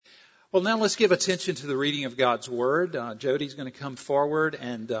Well, now let's give attention to the reading of God's Word. Jody's going to come forward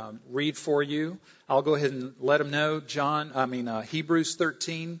and read for you. I'll go ahead and let him know. Hebrews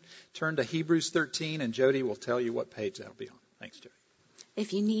 13. Turn to Hebrews 13, and Jody will tell you what page that'll be on. Thanks, Jody.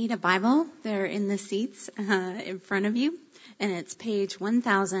 If you need a Bible, they're in the seats in front of you, and it's page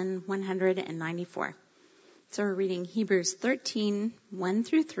 1194. So we're reading Hebrews 13, 1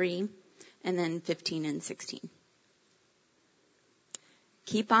 through 3, and then 15 and 16.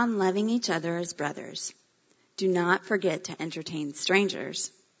 Keep on loving each other as brothers. Do not forget to entertain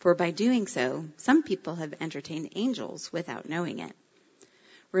strangers, for by doing so, some people have entertained angels without knowing it.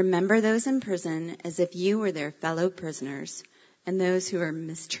 Remember those in prison as if you were their fellow prisoners, and those who are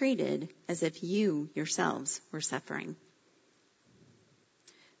mistreated as if you yourselves were suffering.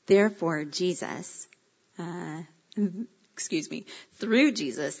 Therefore, through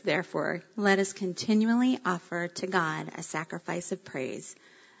Jesus, therefore, let us continually offer to God a sacrifice of praise,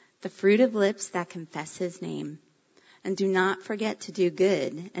 the fruit of lips that confess his name. And do not forget to do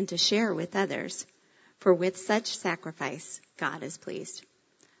good and to share with others, for with such sacrifice God is pleased.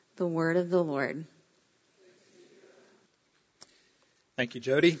 The word of the Lord. Thank you,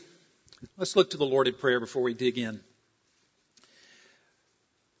 Jody. Let's look to the Lord in prayer before we dig in.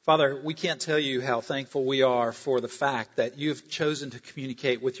 Father, we can't tell you how thankful we are for the fact that you've chosen to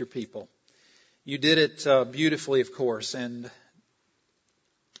communicate with your people. You did it beautifully, of course, and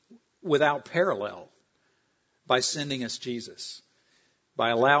without parallel by sending us Jesus,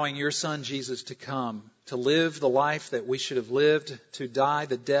 by allowing your Son Jesus to come, to live the life that we should have lived, to die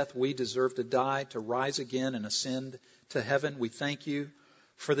the death we deserve to die, to rise again and ascend to heaven. We thank you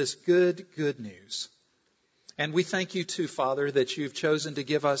for this good news. And we thank you too, Father, that you've chosen to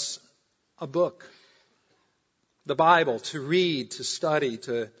give us a book, the Bible, to read, to study,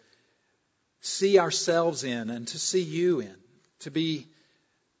 to see ourselves in and to see you in, to be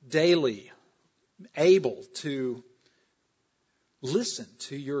daily able to listen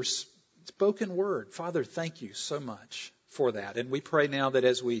to your spoken word. Father, thank you so much for that. And we pray now that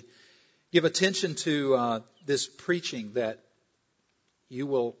as we give attention to this preaching, that you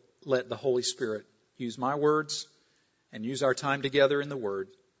will let the Holy Spirit use my words and use our time together in the Word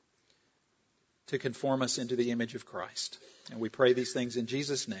to conform us into the image of Christ. And we pray these things in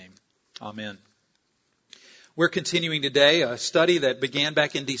Jesus' name. Amen. We're continuing today a study that began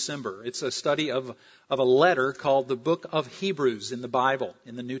back in December. It's a study of a letter called the Book of Hebrews in the Bible,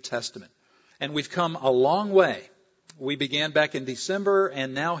 in the New Testament. And we've come a long way. We began back in December,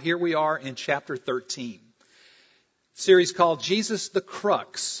 and now here we are in chapter 13. Series called Jesus the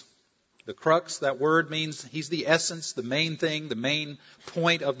Crux. The crux, that word means he's the essence, the main thing, the main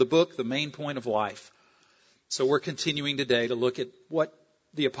point of the book, the main point of life. So we're continuing today to look at what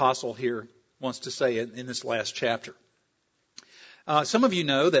the apostle here wants to say in this last chapter. Some of you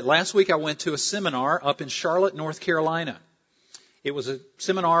know that last week I went to a seminar up in Charlotte, North Carolina. It was a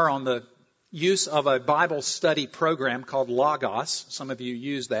seminar on the use of a Bible study program called Logos. Some of you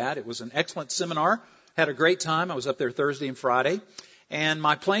used that. It was an excellent seminar. Had a great time. I was up there Thursday and Friday. And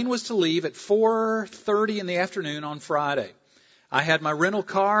my plane was to leave at 4:30 in the afternoon on Friday. I had my rental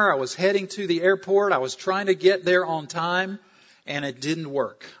car. I was heading to the airport. I was trying to get there on time, and it didn't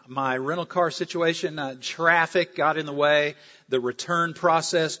work. My rental car situation, traffic got in the way. The return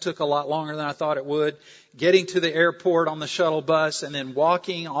process took a lot longer than I thought it would. Getting to the airport on the shuttle bus and then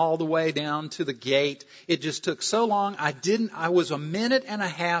walking all the way down to the gate, it just took so long. I was a minute and a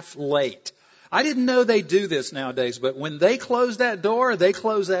half late. I didn't know they do this nowadays, but when they close that door, they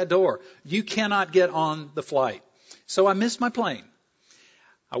close that door. You cannot get on the flight. So I missed my plane.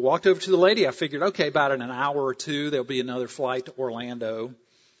 I walked over to the lady. I figured, okay, about in an hour or two, there'll be another flight to Orlando.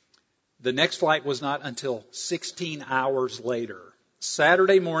 The next flight was not until 16 hours later.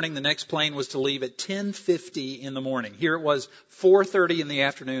 Saturday morning, the next plane was to leave at 10:50 in the morning. Here it was 4:30 in the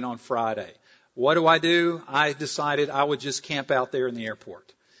afternoon on Friday. What do? I decided I would just camp out there in the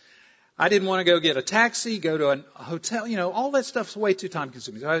airport. I didn't want to go get a taxi, go to a hotel. All that stuff's way too time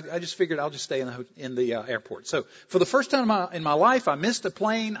consuming. I just figured I'll just stay in the airport. So for the first time in my life, I missed a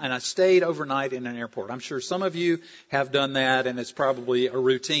plane and I stayed overnight in an airport. I'm sure some of you have done that, and it's probably a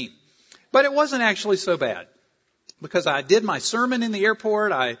routine. But it wasn't actually so bad, because I did my sermon in the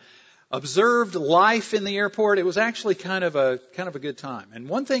airport. I observed life in the airport. It was actually kind of a good time. And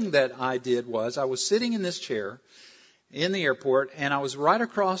one thing that I did was I was sitting in this chair in the airport, and I was right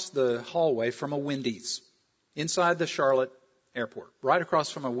across the hallway from a Wendy's inside the Charlotte airport, right across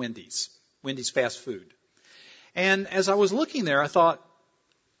from a Wendy's fast food. And as I was looking there, I saw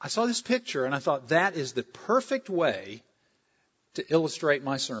this picture, and I thought, that is the perfect way to illustrate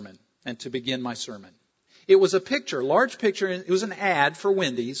my sermon and to begin my sermon. It was a picture, large picture. It was an ad for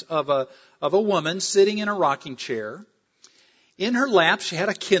Wendy's of a woman sitting in a rocking chair. In her lap, she had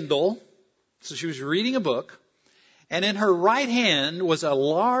a Kindle, so she was reading a book. And in her right hand was a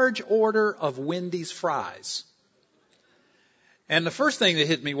large order of Wendy's fries. And the first thing that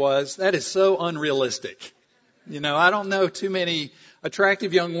hit me was, that is so unrealistic. I don't know too many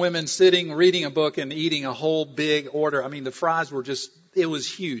attractive young women sitting, reading a book and eating a whole big order. I mean, the fries were it was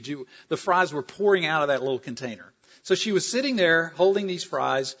huge. The fries were pouring out of that little container. So she was sitting there holding these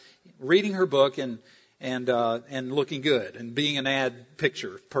fries, reading her book and looking good and being an ad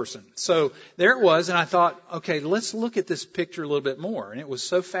picture person. So there it was. And I thought, okay, let's look at this picture a little bit more. And it was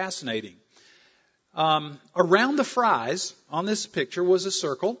so fascinating. Around the fries on this picture was a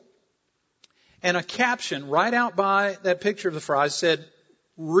circle. And a caption right out by that picture of the fries said,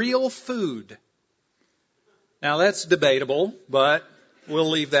 "Real food." Now that's debatable, but we'll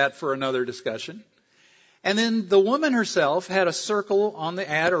leave that for another discussion. And then the woman herself had a circle on the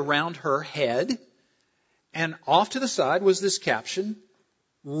ad around her head. And off to the side was this caption,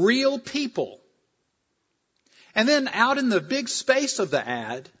 "Real people." And then out in the big space of the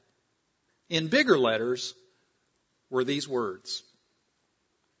ad, in bigger letters, were these words.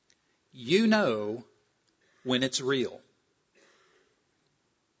 You know when it's real.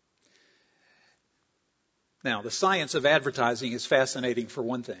 Now, the science of advertising is fascinating for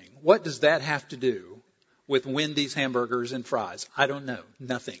one thing. What does that have to do with Wendy's hamburgers and fries? I don't know.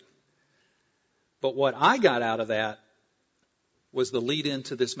 Nothing. But what I got out of that was the lead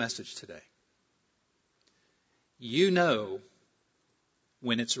into this message today. You know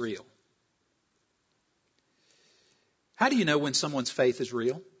when it's real. How do you know when someone's faith is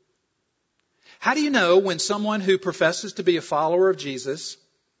real? How do you know when someone who professes to be a follower of Jesus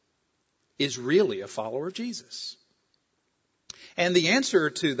is really a follower of Jesus? And the answer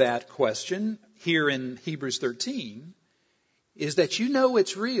to that question here in Hebrews 13 is that you know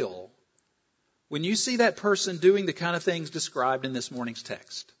it's real when you see that person doing the kind of things described in this morning's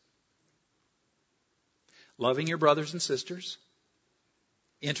text. Loving your brothers and sisters,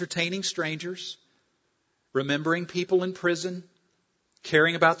 entertaining strangers, remembering people in prison,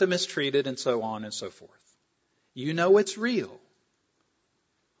 caring about the mistreated, and so on and so forth. You know it's real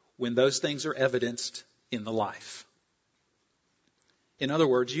when those things are evidenced in the life. In other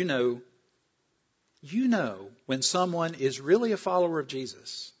words, you know when someone is really a follower of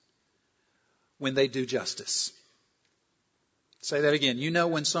Jesus when they do justice. Say that again. You know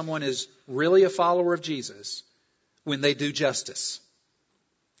when someone is really a follower of Jesus when they do justice.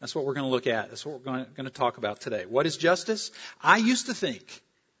 That's what we're going to look at. That's what we're going to talk about today. What is justice? I used to think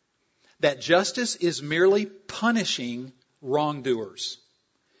that justice is merely punishing wrongdoers.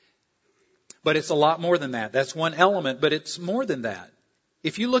 But it's a lot more than that. That's one element, but it's more than that.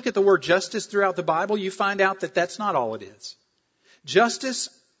 If you look at the word justice throughout the Bible, you find out that that's not all it is. Justice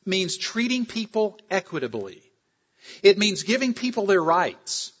means treating people equitably. It means giving people their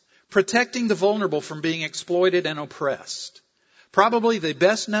rights, protecting the vulnerable from being exploited and oppressed. Probably the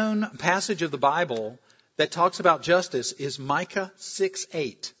best known passage of the Bible that talks about justice is Micah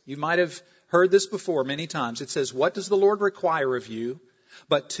 6:8. You might have heard this before many times. It says, "What does the Lord require of you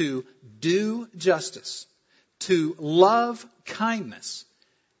but to do justice, to love kindness,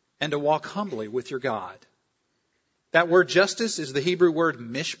 and to walk humbly with your God?" That word justice is the Hebrew word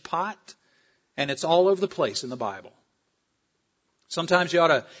mishpat, and it's all over the place in the Bible. Sometimes you ought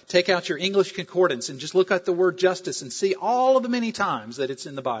to take out your English concordance and just look at the word justice and see all of the many times that it's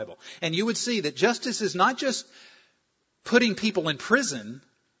in the Bible. And you would see that justice is not just putting people in prison.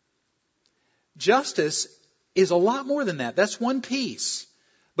 Justice is a lot more than that. That's one piece.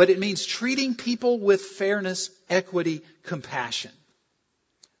 But it means treating people with fairness, equity, compassion.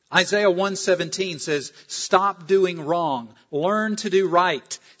 Isaiah 1:17 says, "Stop doing wrong. Learn to do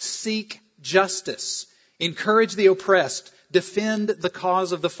right. Seek justice. Encourage the oppressed. Defend the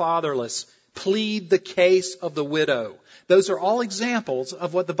cause of the fatherless. Plead the case of the widow." Those are all examples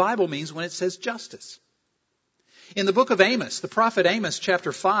of what the Bible means when it says justice. In the book of Amos, the prophet Amos,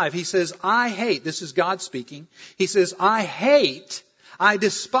 chapter 5, he says, "I hate," this is God speaking, he says, I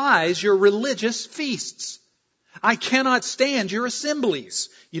despise your religious feasts. I cannot stand your assemblies."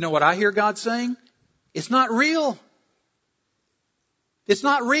 You know what I hear God saying? It's not real. It's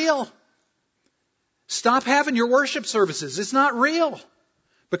not real. Stop having your worship services. It's not real.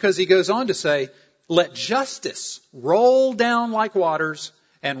 Because he goes on to say, "Let justice roll down like waters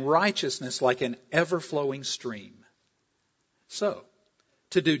and righteousness like an ever-flowing stream." So,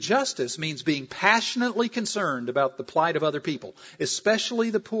 to do justice means being passionately concerned about the plight of other people, especially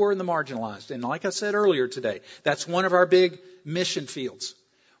the poor and the marginalized. And like I said earlier today, that's one of our big mission fields.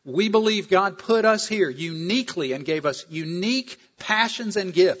 We believe God put us here uniquely and gave us unique passions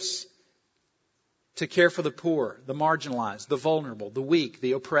and gifts to care for the poor, the marginalized, the vulnerable, the weak,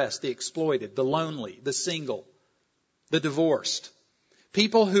 the oppressed, the exploited, the lonely, the single, the divorced.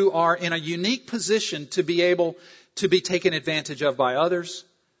 People who are in a unique position to be able to be taken advantage of by others,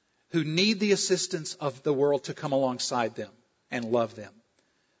 who need the assistance of the world to come alongside them and love them.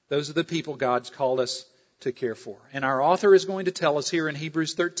 Those are the people God's called us to care for. And our author is going to tell us here in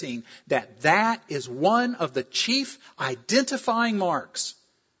Hebrews 13 that is one of the chief identifying marks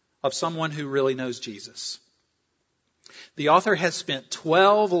of someone who really knows Jesus. The author has spent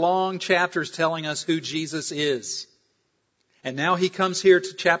 12 long chapters telling us who Jesus is. And now he comes here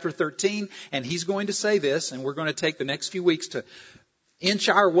to chapter 13, and he's going to say this, and we're going to take the next few weeks to inch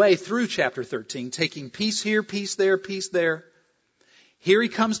our way through chapter 13, taking piece here, piece there, piece there. Here he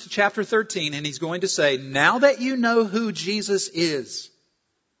comes to chapter 13, and he's going to say, now that you know who Jesus is,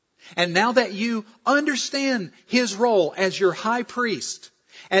 and now that you understand his role as your high priest,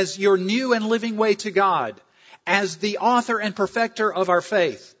 as your new and living way to God, as the author and perfecter of our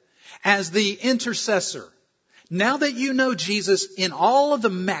faith, as the intercessor, now that you know Jesus in all of the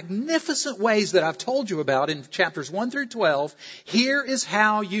magnificent ways that I've told you about in chapters 1 through 12, here is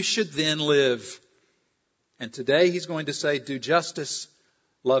how you should then live. And today he's going to say, do justice,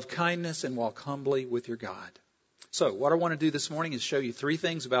 love kindness, and walk humbly with your God. So what I want to do this morning is show you 3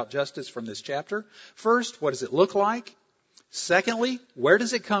 things about justice from this chapter. First, what does it look like? Secondly, where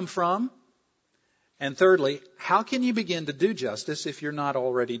does it come from? And thirdly, how can you begin to do justice if you're not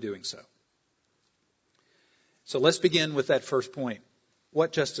already doing so? So let's begin with that first point,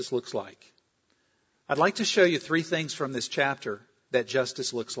 what justice looks like. I'd like to show you 3 things from this chapter that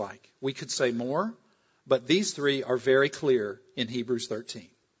justice looks like. We could say more, but these 3 are very clear in Hebrews 13.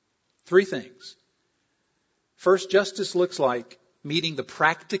 3 things. First, justice looks like meeting the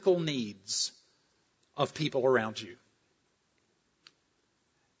practical needs of people around you.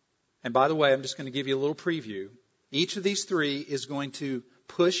 And by the way, I'm just going to give you a little preview. Each of these 3 is going to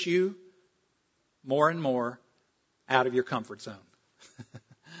push you more and more out of your comfort zone.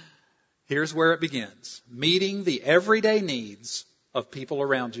 Here's where it begins. Meeting the everyday needs of people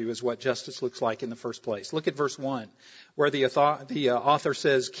around you is what justice looks like in the first place. Look at verse 1, where the author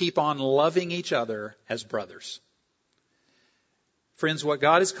says, keep on loving each other as brothers. Friends, what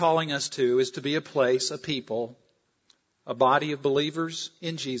God is calling us to is to be a place, a people, a body of believers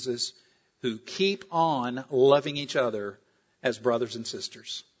in Jesus who keep on loving each other as brothers and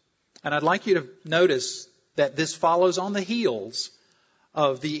sisters. And I'd like you to notice that this follows on the heels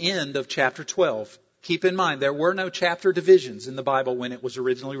of the end of chapter 12. Keep in mind, there were no chapter divisions in the Bible when it was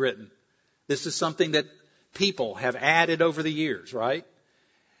originally written. This is something that people have added over the years, right?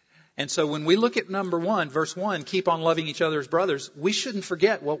 And so when we look at number 1, verse 1, keep on loving each other as brothers, we shouldn't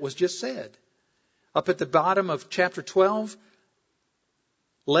forget what was just said. Up at the bottom of chapter 12,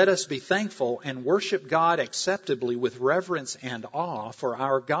 let us be thankful and worship God acceptably with reverence and awe, for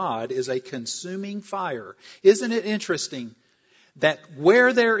our God is a consuming fire. Isn't it interesting that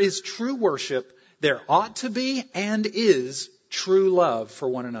where there is true worship, there ought to be and is true love for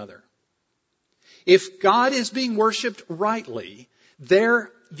one another? If God is being worshiped rightly,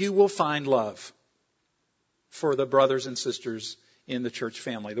 there you will find love for the brothers and sisters in the church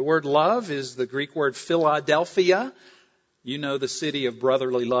family. The word love is the Greek word Philadelphia. You know the city of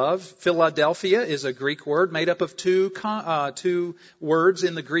brotherly love. Philadelphia is a Greek word made up of two words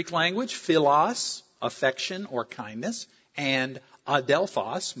in the Greek language. Philos, affection or kindness, and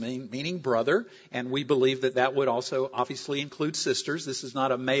adelphos, meaning brother. And we believe that would also obviously include sisters. This is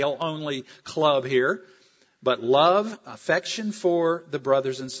not a male-only club here. But love, affection for the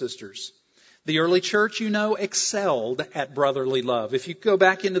brothers and sisters. The early church, excelled at brotherly love. If you go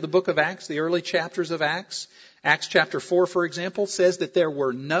back into the book of Acts, the early chapters of Acts, Acts chapter 4, for example, says that there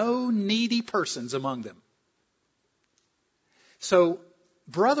were no needy persons among them. So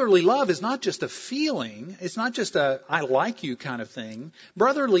brotherly love is not just a feeling. It's not just a I like you kind of thing.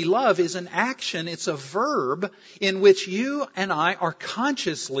 Brotherly love is an action. It's a verb in which you and I are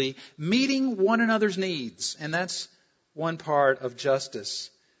consciously meeting one another's needs. And that's one part of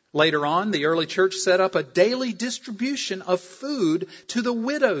justice. Later on, the early church set up a daily distribution of food to the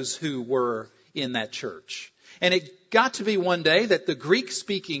widows who were in that church. And it got to be one day that the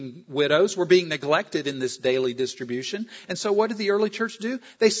Greek-speaking widows were being neglected in this daily distribution. And so what did the early church do?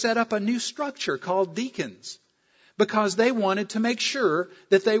 They set up a new structure called deacons, because they wanted to make sure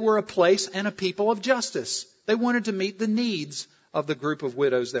that they were a place and a people of justice. They wanted to meet the needs of the group of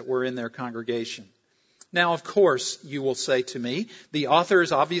widows that were in their congregation. Now, of course, you will say to me, the author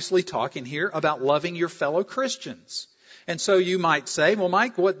is obviously talking here about loving your fellow Christians. And so you might say, well,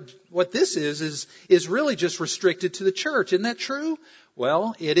 Mike, what this is really just restricted to the church. Isn't that true?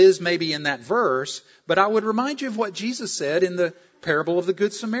 Well, it is maybe in that verse, but I would remind you of what Jesus said in the parable of the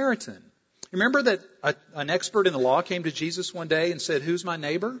Good Samaritan. Remember that an expert in the law came to Jesus one day and said, who's my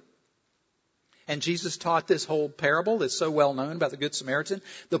neighbor? And Jesus taught this whole parable that's so well known about the Good Samaritan,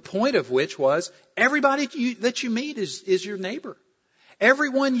 the point of which was everybody that you meet is your neighbor.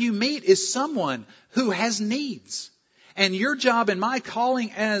 Everyone you meet is someone who has needs. And your job and my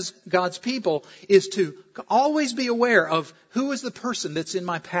calling as God's people is to always be aware of who is the person that's in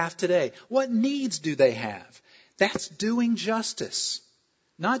my path today. What needs do they have? That's doing justice.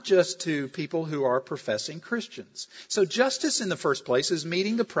 Not just to people who are professing Christians. So justice in the first place is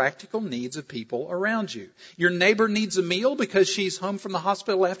meeting the practical needs of people around you. Your neighbor needs a meal because she's home from the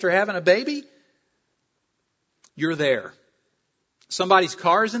hospital after having a baby. You're there. Somebody's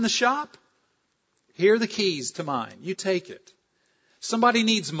car's in the shop. Here are the keys to mine. You take it. Somebody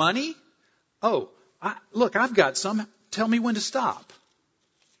needs money. Oh, look, I've got some. Tell me when to stop.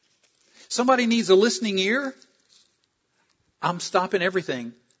 Somebody needs a listening ear. I'm stopping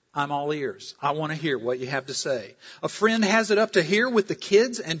everything. I'm all ears. I want to hear what you have to say. A friend has it up to here with the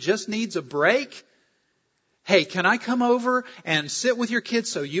kids and just needs a break. Hey, can I come over and sit with your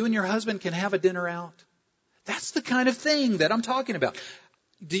kids so you and your husband can have a dinner out? That's the kind of thing that I'm talking about.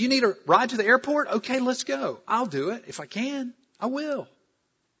 Do you need a ride to the airport? Okay, let's go. I'll do it. If I can, I will.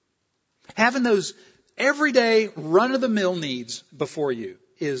 Having those everyday run-of-the-mill needs before you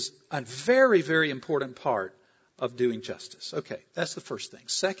is a very, very important part of doing justice. Okay, that's the first thing.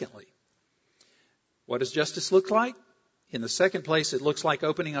 Secondly, what does justice look like? In the second place, it looks like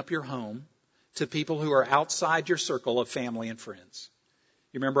opening up your home to people who are outside your circle of family and friends.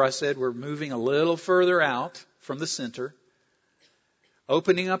 You remember I said we're moving a little further out from the center.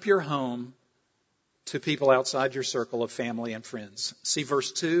 Opening up your home to people outside your circle of family and friends. See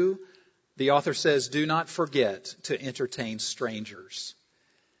verse 2? The author says, do not forget to entertain strangers.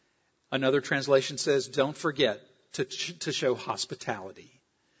 Another translation says, don't forget to show hospitality.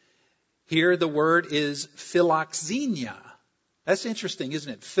 Here the word is philoxenia. That's interesting,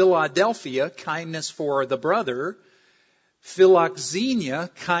 isn't it? Philadelphia, kindness for the brother.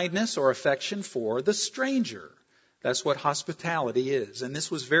 Philoxenia, kindness or affection for the stranger. That's what hospitality is. And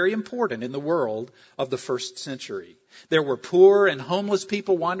this was very important in the world of the first century. There were poor and homeless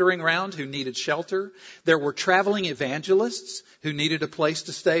people wandering around who needed shelter. There were traveling evangelists who needed a place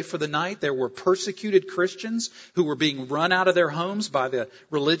to stay for the night. There were persecuted Christians who were being run out of their homes by the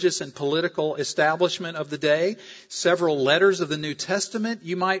religious and political establishment of the day. Several letters of the New Testament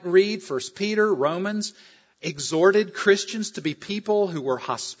you might read, 1 Peter, Romans, exhorted Christians to be people who were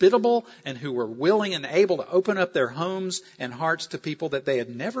hospitable and who were willing and able to open up their homes and hearts to people that they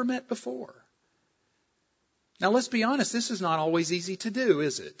had never met before. Now, let's be honest, this is not always easy to do,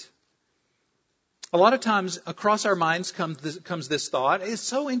 is it? A lot of times across our minds comes this thought, it's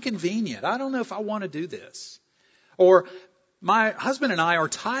so inconvenient. I don't know if I want to do this. Or my husband and I are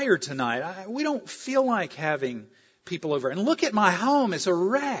tired tonight. We don't feel like having people over. And look at my home, it's a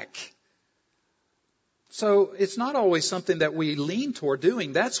wreck. So it's not always something that we lean toward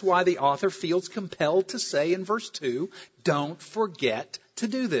doing. That's why the author feels compelled to say in verse 2, don't forget to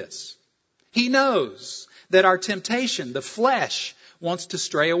do this. He knows that our temptation, the flesh, wants to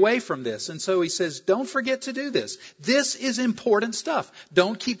stray away from this. And so he says, don't forget to do this. This is important stuff.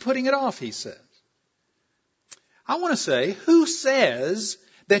 Don't keep putting it off, he says. I want to say, who says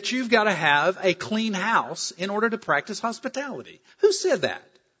that you've got to have a clean house in order to practice hospitality? Who said that?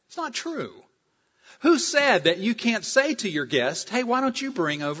 It's not true. Who said that you can't say to your guest, hey, why don't you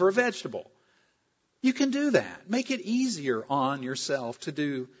bring over a vegetable? You can do that. Make it easier on yourself to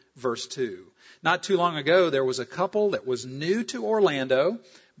do verse 2. Not too long ago, there was a couple that was new to Orlando,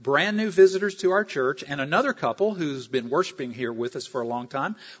 brand new visitors to our church, and another couple who's been worshiping here with us for a long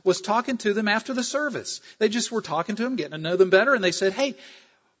time was talking to them after the service. They just were talking to them, getting to know them better, and they said, hey,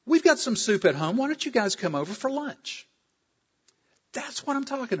 we've got some soup at home. Why don't you guys come over for lunch? That's what I'm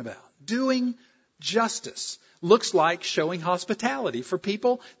talking about. Doing justice looks like showing hospitality for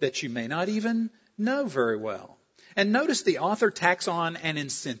people that you may not even know very well. And notice the author tacks on an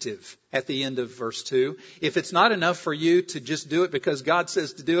incentive at the end of verse 2. If it's not enough for you to just do it because God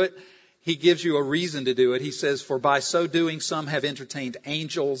says to do it, he gives you a reason to do it. He says, for by so doing some have entertained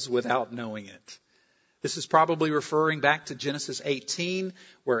angels without knowing it. This is probably referring back to Genesis 18,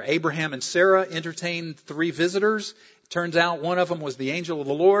 where Abraham and Sarah entertained 3 visitors. Turns out one of them was the angel of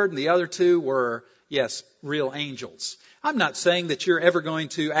the Lord, and the other 2 were, yes, real angels. I'm not saying that you're ever going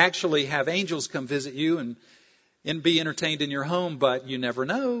to actually have angels come visit you and and be entertained in your home, but you never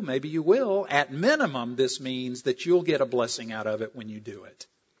know. Maybe you will. At minimum, this means that you'll get a blessing out of it when you do it.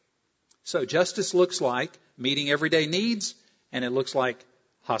 So justice looks like meeting everyday needs, and it looks like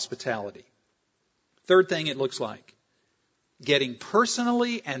hospitality. Third thing it looks like, getting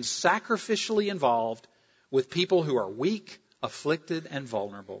personally and sacrificially involved with people who are weak, afflicted, and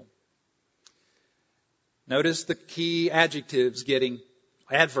vulnerable. Notice the key adverbs, getting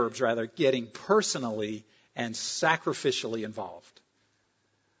personally and sacrificially involved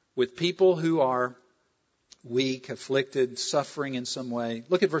with people who are weak, afflicted, suffering in some way.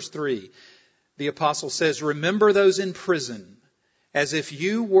 Look at verse 3. The apostle says, remember those in prison as if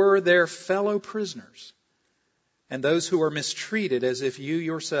you were their fellow prisoners, and those who are mistreated as if you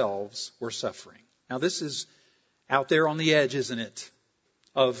yourselves were suffering. Now this is out there on the edge, isn't it,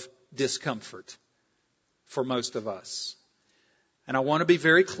 of discomfort for most of us. And I want to be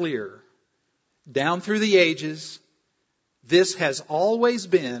very clear. Down through the ages, this has always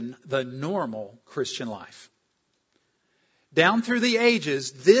been the normal Christian life. Down through the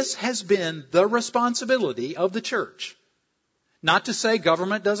ages, this has been the responsibility of the church. Not to say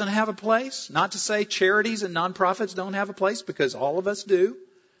government doesn't have a place, not to say charities and nonprofits don't have a place, because all of us do.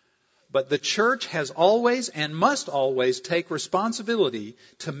 But the church has always and must always take responsibility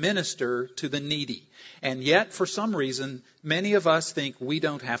to minister to the needy. And yet, for some reason, many of us think we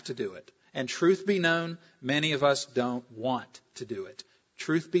don't have to do it. And truth be known, many of us don't want to do it.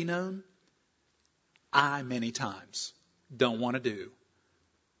 Truth be known, I many times don't want to do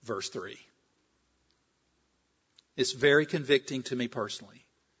verse 3. It's very convicting to me personally.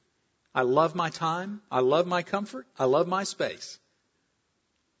 I love my time. I love my comfort. I love my space.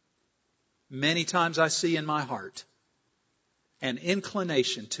 Many times I see in my heart an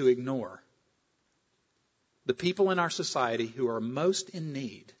inclination to ignore the people in our society who are most in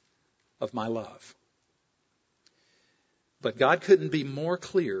need of my love. But God couldn't be more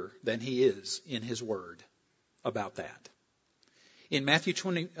clear than He is in His Word about that. In Matthew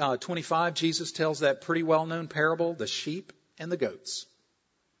 25, Jesus tells that pretty well-known parable, the sheep and the goats.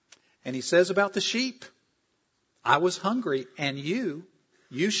 And He says about the sheep, I was hungry, and you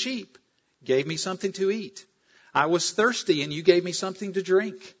sheep, gave me something to eat. I was thirsty, and you gave me something to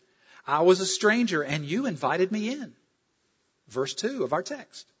drink. I was a stranger, and you invited me in. Verse 2 of our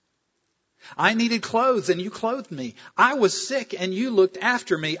text. I needed clothes, and you clothed me. I was sick, and you looked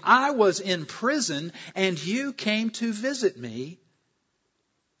after me. I was in prison, and you came to visit me.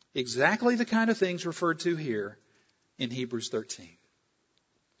 Exactly the kind of things referred to here in Hebrews 13.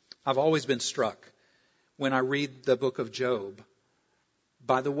 I've always been struck when I read the book of Job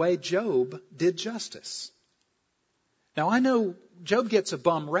by the way Job did justice. Now I know Job gets a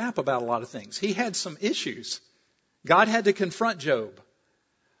bum rap about a lot of things. He had some issues. God had to confront Job.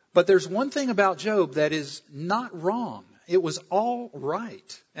 But there's one thing about Job that is not wrong. It was all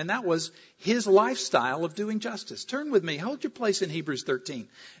right. And that was his lifestyle of doing justice. Turn with me. Hold your place in Hebrews 13.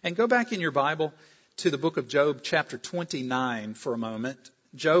 And go back in your Bible to the book of Job, chapter 29 for a moment.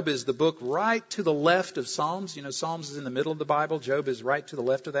 Job is the book right to the left of Psalms. You know, Psalms is in the middle of the Bible. Job is right to the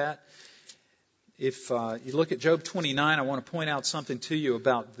left of that. If you look at Job 29, I want to point out something to you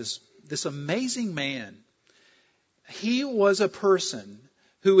about this amazing man. He was a person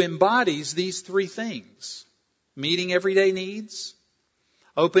who embodies these three things: meeting everyday needs,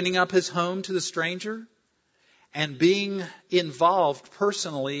 opening up his home to the stranger, and being involved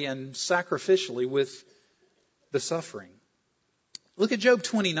personally and sacrificially with the suffering. Look at Job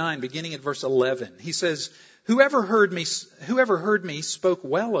 29, beginning at verse 11. He says, Whoever heard me spoke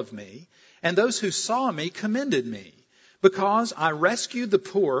well of me, and those who saw me commended me, because I rescued the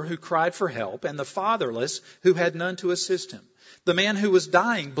poor who cried for help, and the fatherless who had none to assist him. The man who was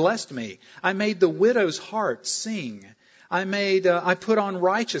dying blessed me. I made the widow's heart sing. I put on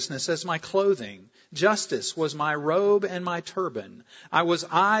righteousness as my clothing. Justice was my robe and my turban. I was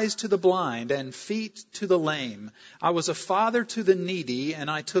eyes to the blind and feet to the lame. I was a father to the needy, and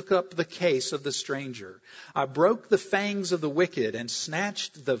I took up the case of the stranger. I broke the fangs of the wicked and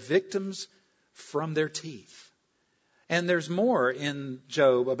snatched the victims from their teeth. And there's more in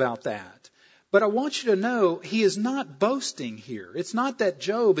Job about that. But I want you to know he is not boasting here. It's not that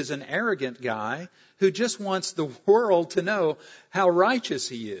Job is an arrogant guy who just wants the world to know how righteous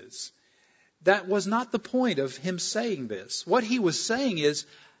he is. That was not the point of him saying this. What he was saying is,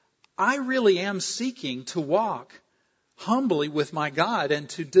 I really am seeking to walk humbly with my God and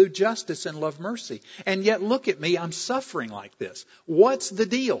to do justice and love mercy. And yet look at me, I'm suffering like this. What's the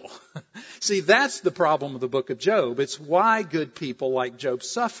deal? See, that's the problem of the book of Job. It's why good people like Job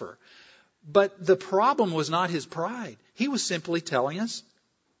suffer. But the problem was not his pride. He was simply telling us,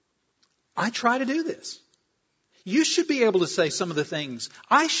 I try to do this. You should be able to say some of the things,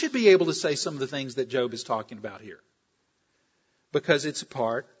 I should be able to say some of the things that Job is talking about here. Because it's a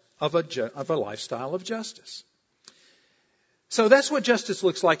part of a lifestyle of justice. So that's what justice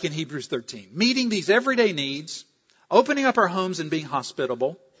looks like in Hebrews 13. Meeting these everyday needs, opening up our homes and being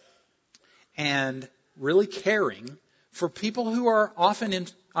hospitable, and really caring for people who are often in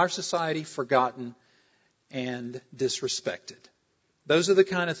our society forgotten and disrespected. Those are the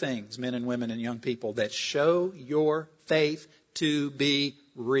kind of things, men and women and young people, that show your faith to be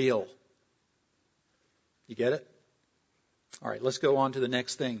real. You get it? All right, let's go on to the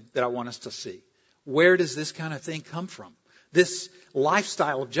next thing that I want us to see. Where does this kind of thing come from? This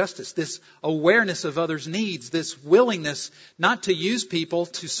lifestyle of justice, this awareness of others' needs, this willingness not to use people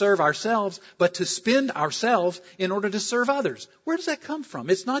to serve ourselves, but to spend ourselves in order to serve others. Where does that come from?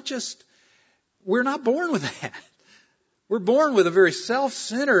 It's not just, we're not born with that. We're born with a very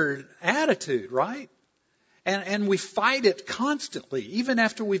self-centered attitude, right? And we fight it constantly, even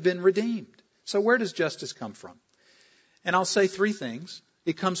after we've been redeemed. So where does justice come from? And I'll say three things.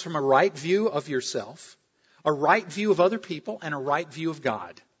 It comes from a right view of yourself, a right view of other people, and a right view of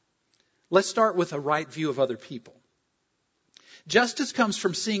God. Let's start with a right view of other people. Justice comes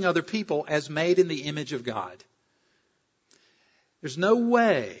from seeing other people as made in the image of God. There's no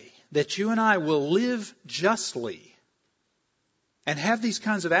way that you and I will live justly and have these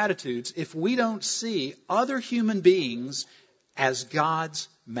kinds of attitudes if we don't see other human beings as God's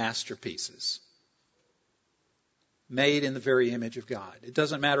masterpieces, made in the very image of God. It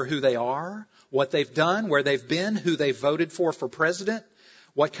doesn't matter who they are, what they've done, where they've been, who they've voted for president,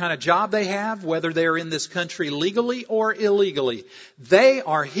 what kind of job they have, whether they're in this country legally or illegally. They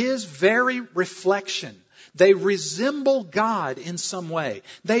are His very reflection. They resemble God in some way.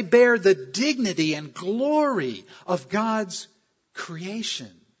 They bear the dignity and glory of God's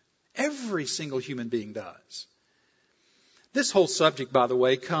creation. Every single human being does. This whole subject, by the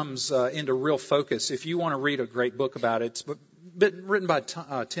way, comes into real focus. If you want to read a great book about it, it's written by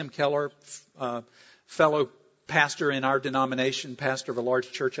Tim Keller, fellow pastor in our denomination, pastor of a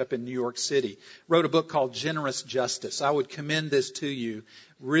large church up in New York City. Wrote a book called Generous Justice. I would commend this to you.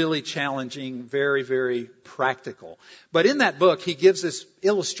 Really challenging, very, very practical. But in that book, he gives this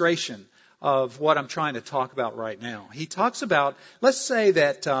illustration of what I'm trying to talk about right now. He talks about, let's say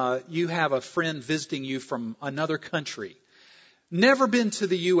that you have a friend visiting you from another country. Never been to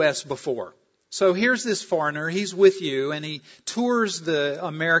the U.S. before. So here's this foreigner. He's with you and he tours the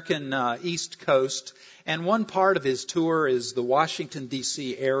American East Coast. And one part of his tour is the Washington,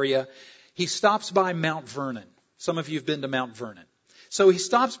 D.C. area. He stops by Mount Vernon. Some of you have been to Mount Vernon. So he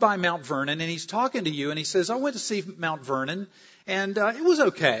stops by Mount Vernon and he's talking to you and he says, I went to see Mount Vernon and it was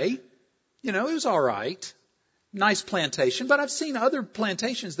okay. You know, it was all right. Nice plantation, but I've seen other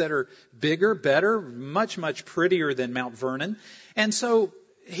plantations that are bigger, better, much, much prettier than Mount Vernon. And so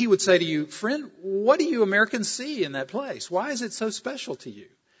he would say to you, friend, what do you Americans see in that place? Why is it so special to you?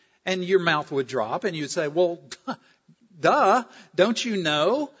 And your mouth would drop and you'd say, well, duh, don't you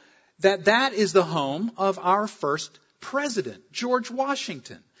know that that is the home of our first president, George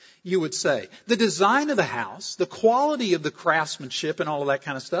Washington? You would say. The design of the house, the quality of the craftsmanship and all of that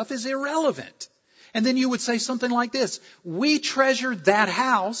kind of stuff is irrelevant. And then you would say something like this. We treasure that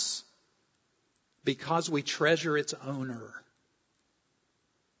house because we treasure its owner.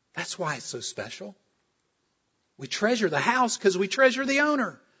 That's why it's so special. We treasure the house because we treasure the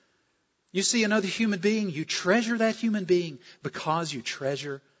owner. You see another human being, you treasure that human being because you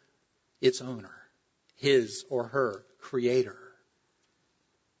treasure its owner, his or her creator.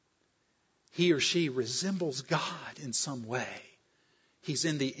 He or she resembles God in some way. He's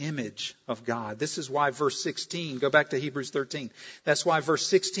in the image of God. This is why verse 16, go back to Hebrews 13. That's why verse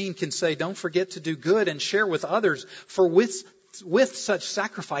 16 can say, don't forget to do good and share with others, for with such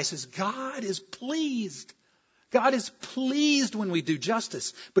sacrifices, God is pleased. God is pleased when we do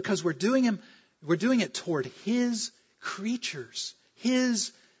justice because we're doing it toward His creatures,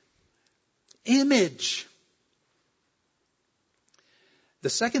 His image. The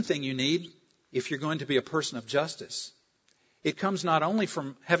second thing you need, if you're going to be a person of justice, it comes not only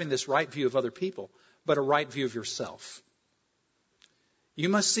from having this right view of other people, but a right view of yourself. You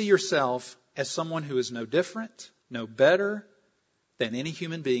must see yourself as someone who is no different, no better than any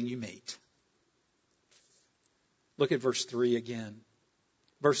human being you meet. Look at verse 3 again.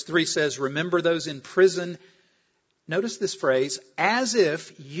 Verse 3 says, remember those in prison. Notice this phrase, as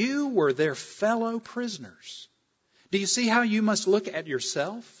if you were their fellow prisoners. Do you see how you must look at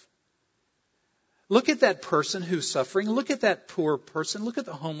yourself? Look at that person who's suffering. Look at that poor person. Look at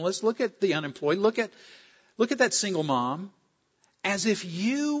the homeless. Look at the unemployed. Look at that single mom. As if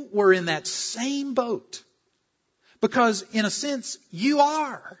you were in that same boat. Because in a sense, you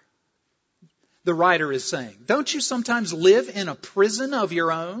are, the writer is saying. Don't you sometimes live in a prison of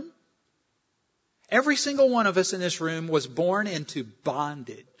your own? Every single one of us in this room was born into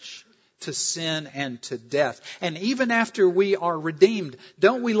bondage to sin and to death. And even after we are redeemed,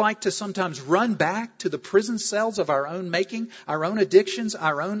 don't we like to sometimes run back to the prison cells of our own making, our own addictions,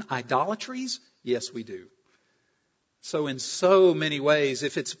 our own idolatries? Yes, we do. So in so many ways,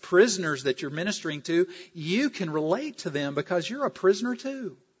 if it's prisoners that you're ministering to, you can relate to them because you're a prisoner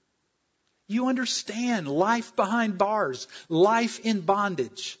too. You understand life behind bars, life in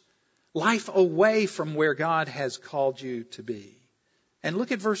bondage, life away from where God has called you to be. And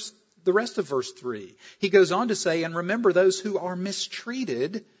look at the rest of verse 3. He goes on to say, and remember those who are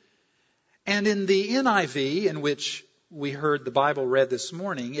mistreated. And in the NIV, in which we heard the Bible read this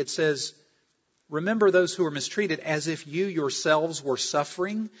morning, it says, remember those who are mistreated as if you yourselves were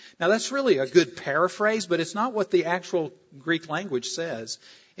suffering. Now that's really a good paraphrase, but it's not what the actual Greek language says.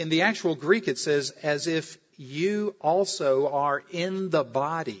 In the actual Greek it says, as if you also are in the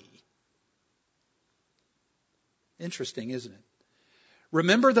body. Interesting, isn't it?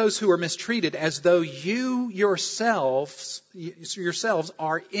 Remember those who are mistreated as though you yourselves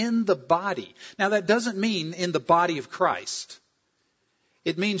are in the body. Now that doesn't mean in the body of Christ.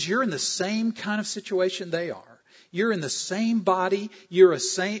 It means you're in the same kind of situation they are. You're in the same body. You're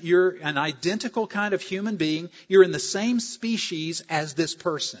an identical kind of human being. You're in the same species as this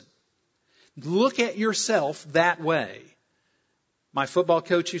person. Look at yourself that way. My football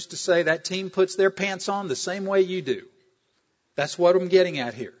coach used to say that team puts their pants on the same way you do. That's what I'm getting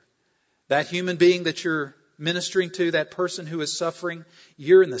at here. That human being that you're ministering to, that person who is suffering,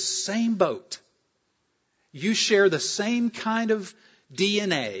 you're in the same boat. You share the same kind of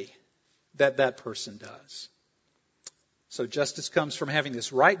DNA that person does. So justice comes from having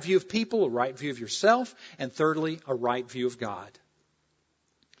this right view of people, a right view of yourself, and thirdly, a right view of God.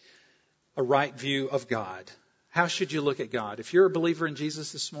 A right view of God. How should you look at God? If you're a believer in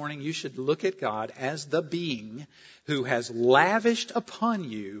Jesus this morning, you should look at God as the being who has lavished upon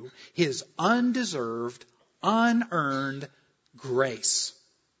you His undeserved, unearned grace.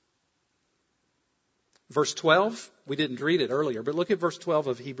 Verse 12, we didn't read it earlier, but look at verse 12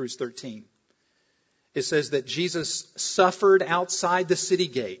 of Hebrews 13. It says that Jesus suffered outside the city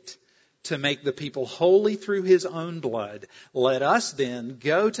gate to make the people holy through His own blood. Let us then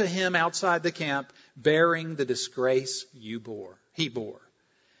go to Him outside the camp, bearing the disgrace He bore.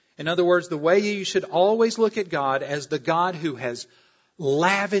 In other words, the way you should always look at God as the God who has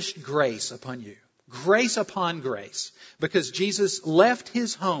lavished grace upon you. Grace upon grace. Because Jesus left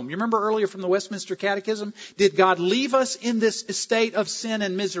His home. You remember earlier from the Westminster Catechism? Did God leave us in this estate of sin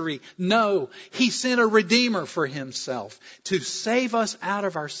and misery? No. He sent a Redeemer for Himself to save us out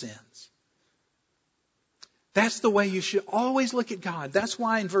of our sins. That's the way you should always look at God. That's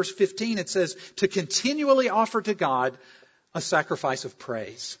why in verse 15 it says to continually offer to God a sacrifice of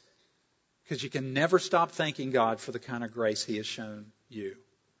praise. Because you can never stop thanking God for the kind of grace He has shown you.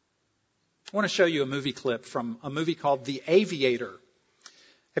 I want to show you a movie clip from a movie called The Aviator.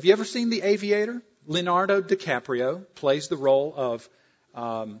 Have you ever seen The Aviator? Leonardo DiCaprio plays the role of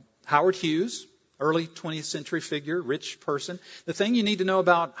Howard Hughes, early 20th century figure, rich person. The thing you need to know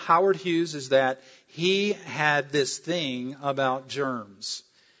about Howard Hughes is that he had this thing about germs.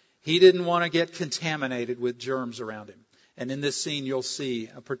 He didn't want to get contaminated with germs around him. And in this scene, you'll see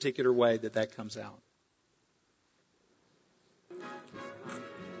a particular way that comes out.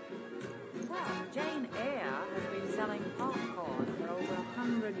 Well, Jane Eyre has been selling popcorn for over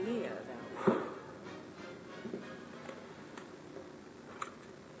 100 years.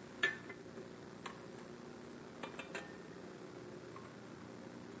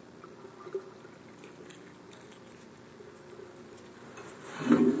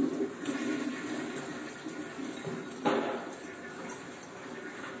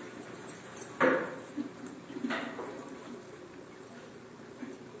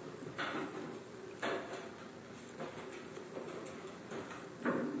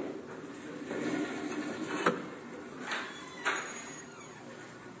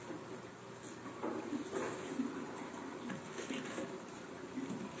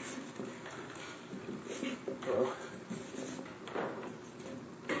 Hello.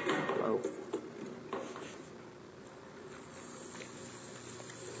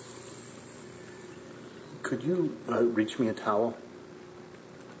 Could you reach me a towel?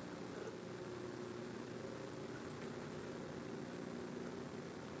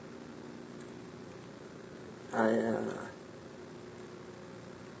 I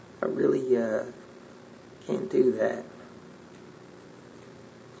really can't do that.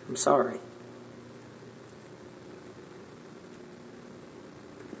 I'm sorry.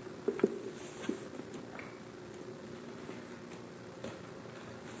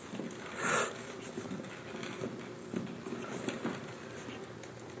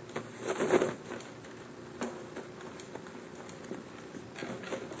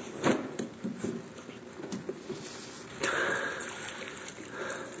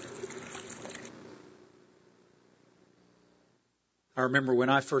 I remember when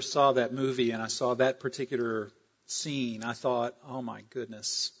I first saw that movie and I saw that particular scene, I thought, oh my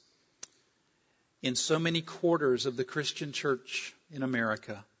goodness. In so many quarters of the Christian church in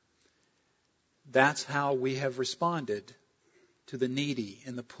America, that's how we have responded to the needy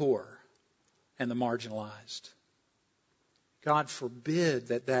and the poor and the marginalized. God forbid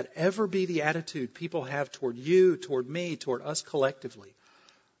that that ever be the attitude people have toward you, toward me, toward us collectively,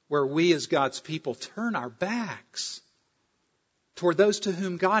 where we as God's people turn our backs toward those to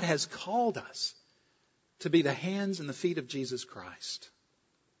whom God has called us to be the hands and the feet of Jesus Christ.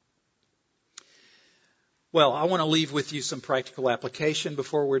 Well, I want to leave with you some practical application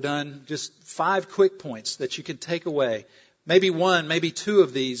before we're done. Just 5 quick points that you can take away. Maybe 1, maybe 2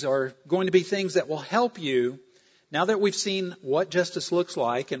 of these are going to be things that will help you. Now that we've seen what justice looks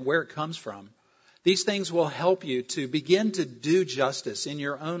like and where it comes from, these things will help you to begin to do justice in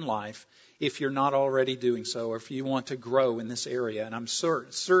your own life if you're not already doing so, or if you want to grow in this area. And I'm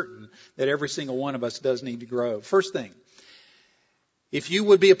certain that every single one of us does need to grow. First thing, if you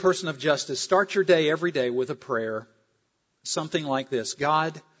would be a person of justice, start your day every day with a prayer, something like this: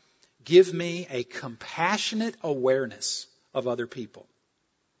 God, give me a compassionate awareness of other people.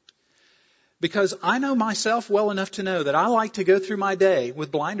 Because I know myself well enough to know that I like to go through my day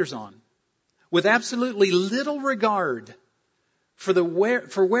with blinders on, with absolutely little regard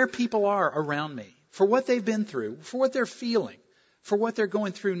for where people are around me, for what they've been through, for what they're feeling, for what they're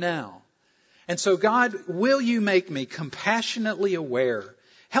going through now. And so, God, will you make me compassionately aware?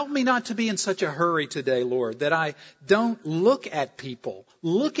 Help me not to be in such a hurry today, Lord, that I don't look at people,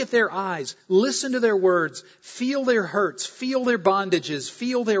 look at their eyes, listen to their words, feel their hurts, feel their bondages,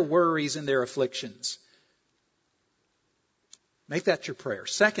 feel their worries and their afflictions. Make that your prayer.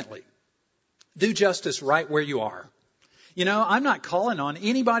 Secondly, do justice right where you are. You know, I'm not calling on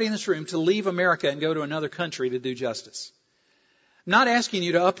anybody in this room to leave America and go to another country to do justice. I'm not asking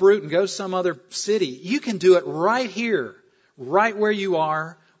you to uproot and go to some other city. You can do it right here, right where you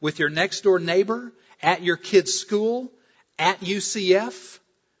are, with your next door neighbor, at your kid's school, at UCF.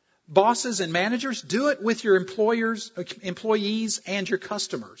 Bosses and managers, do it with your employees and your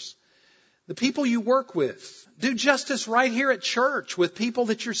customers. The people you work with. Do justice right here at church with people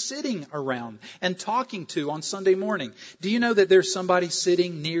that you're sitting around and talking to on Sunday morning. Do you know that there's somebody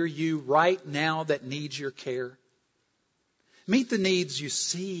sitting near you right now that needs your care? Meet the needs you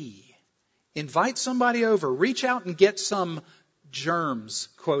see. Invite somebody over. Reach out and get some germs,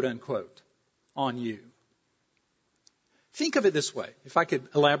 quote unquote, on you. Think of it this way, if I could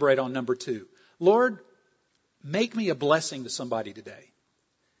elaborate on number 2. Lord, make me a blessing to somebody today.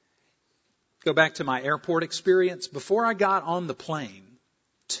 Go back to my airport experience. Before I got on the plane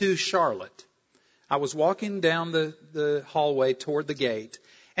to Charlotte, I was walking down the hallway toward the gate,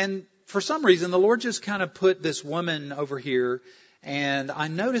 and for some reason the Lord just kind of put this woman over here, and I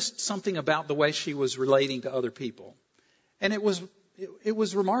noticed something about the way she was relating to other people. And it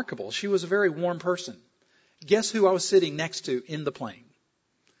was remarkable. She was a very warm person. Guess who I was sitting next to in the plane?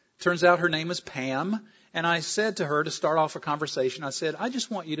 Turns out her name is Pam, and I said to her to start off a conversation, I said, I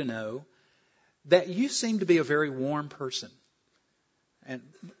just want you to know that you seem to be a very warm person. And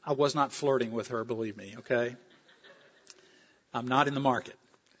I was not flirting with her, believe me, okay? I'm not in the market.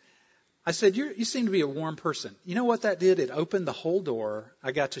 I said, you seem to be a warm person. You know what that did? It opened the whole door.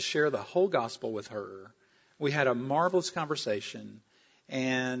 I got to share the whole gospel with her. We had a marvelous conversation,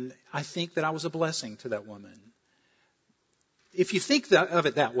 and I think that I was a blessing to that woman. If you think of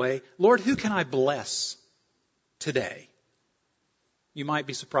it that way, Lord, who can I bless today? You might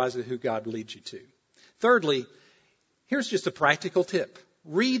be surprised at who God leads you to. Thirdly, here's just a practical tip.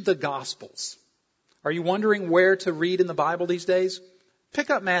 Read the Gospels. Are you wondering where to read in the Bible these days? Pick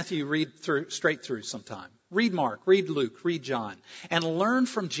up Matthew, read straight through sometime. Read Mark, read Luke, read John, and learn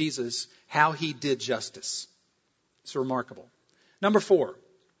from Jesus how he did justice. It's remarkable. Number 4,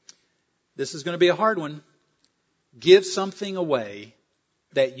 this is going to be a hard one. Give something away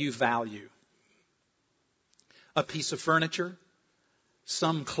that you value. A piece of furniture,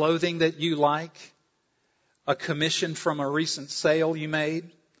 some clothing that you like, a commission from a recent sale you made.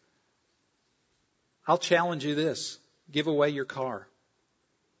 I'll challenge you this. Give away your car.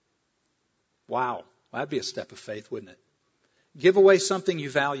 Wow, that'd be a step of faith, wouldn't it? Give away something you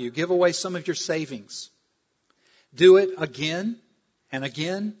value. Give away some of your savings. Do it again and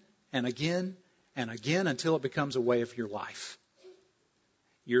again and again and again until it becomes a way of your life.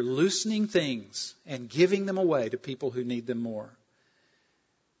 You're loosening things and giving them away to people who need them more.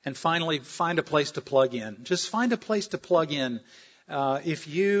 And finally, find a place to plug in. Just find a place to plug in. If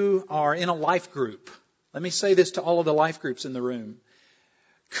you are in a life group, let me say this to all of the life groups in the room.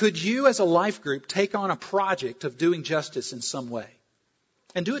 Could you as a life group take on a project of doing justice in some way?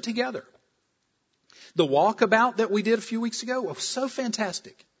 And do it together. The walkabout that we did a few weeks ago was so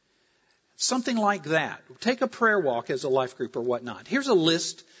fantastic. Something like that. Take a prayer walk as a life group or whatnot. Here's a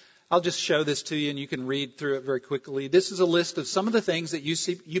list. I'll just show this to you and you can read through it very quickly. This is a list of some of the things that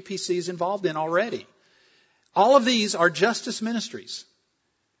UPC is involved in already. All of these are justice ministries.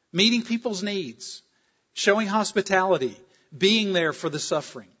 Meeting people's needs. Showing hospitality. Being there for the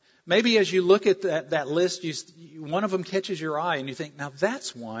suffering. Maybe as you look at that list, one of them catches your eye and you think, now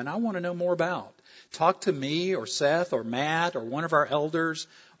that's one I want to know more about. Talk to me or Seth or Matt or one of our elders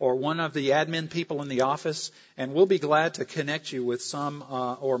or one of the admin people in the office, and we'll be glad to connect you with some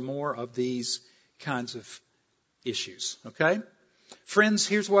or more of these kinds of issues. Okay? Friends,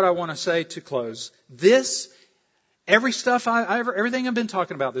 here's what I want to say to close. Everything I've been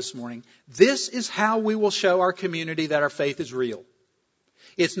talking about this morning, this is how we will show our community that our faith is real.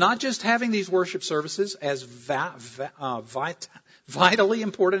 It's not just having these worship services, as vitally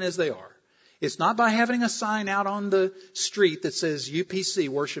important as they are. It's not by having a sign out on the street that says UPC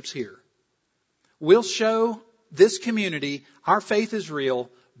worships here. We'll show this community our faith is real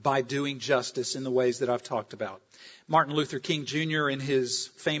by doing justice in the ways that I've talked about. Martin Luther King Jr. in his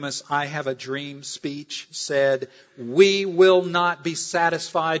famous I Have a Dream speech said, "We will not be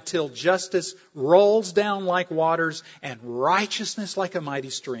satisfied till justice rolls down like waters and righteousness like a mighty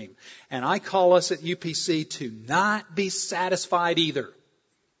stream." And I call us at UPC to not be satisfied either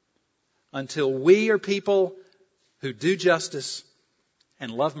until we are people who do justice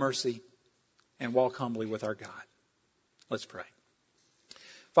and love mercy and walk humbly with our God. Let's pray.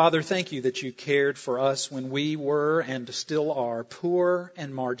 Father, thank you that you cared for us when we were and still are poor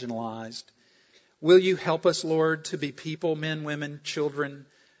and marginalized. Will you help us, Lord, to be people, men, women, children,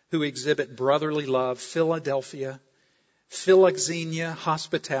 who exhibit brotherly love, Philadelphia, philoxenia,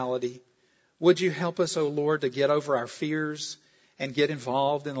 hospitality. Would you help us, O Lord, to get over our fears and get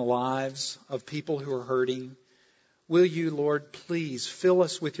involved in the lives of people who are hurting? Will you, Lord, please fill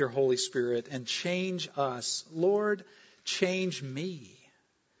us with your Holy Spirit and change us. Lord, change me.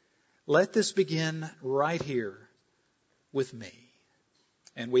 Let this begin right here with me.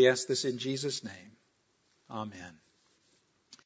 And we ask this in Jesus' name. Amen.